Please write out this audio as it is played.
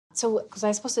So, was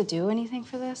I supposed to do anything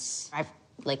for this? I've,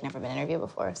 like, never been interviewed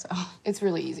before, so. It's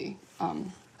really easy.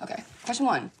 Okay. Question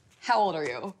 1. How old are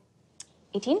you?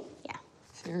 18? Yeah.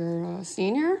 So you're a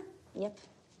senior? Yep.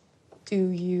 Do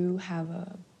you have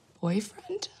a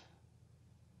boyfriend?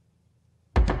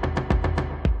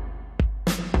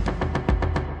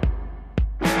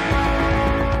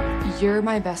 You're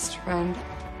my best friend,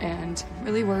 and I'm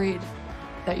really worried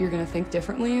that you're gonna think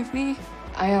differently of me.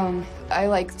 I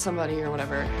like somebody or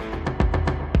whatever.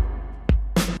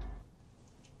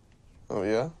 Oh,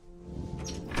 yeah?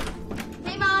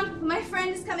 Hey, Mom, my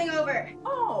friend is coming over.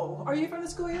 Oh, are you from the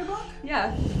school yearbook?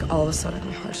 Yeah. All of a sudden,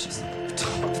 my heart's just... Oh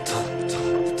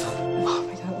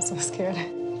my God, I'm so scared.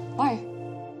 Why? I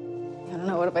don't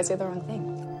know, what if I say the wrong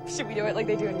thing? Should we do it like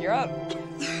they do in Europe?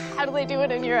 How do they do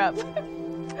it in Europe?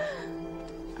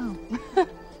 Oh.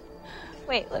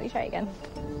 Wait, let me try again.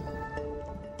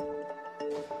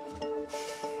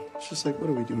 It's just like, what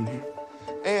are we doing here?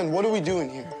 Anne, what are we doing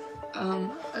here?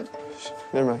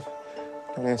 Never mind.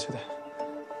 Don't answer that.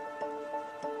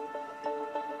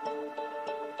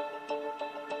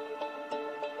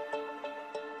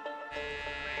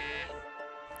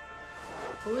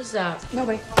 Who was that?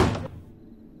 Nobody.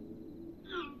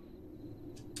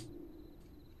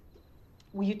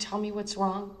 Will you tell me what's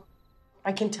wrong?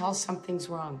 I can tell something's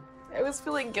wrong. I was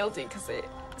feeling guilty because I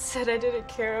said I didn't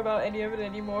care about any of it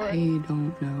anymore. I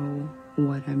don't know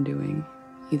what I'm doing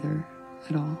either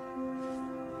at all.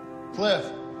 Cliff,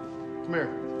 come here.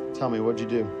 Tell me, what'd you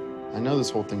do? I know this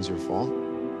whole thing's your fault.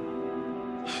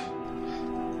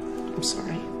 I'm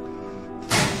sorry.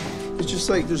 It's just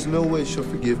like there's no way she'll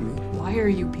forgive me. Why are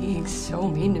you being so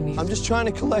mean to me? I'm just trying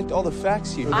to collect all the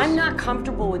facts here. I'm not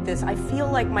comfortable with this. I feel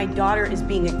like my daughter is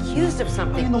being accused of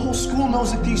something. And the whole school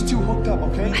knows that these two hooked up,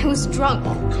 okay? I was drunk.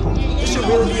 Oh, come on. You should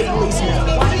really be at police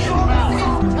now.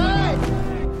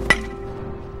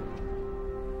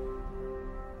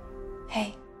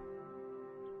 Hey.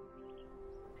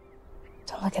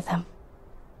 Don't look at them.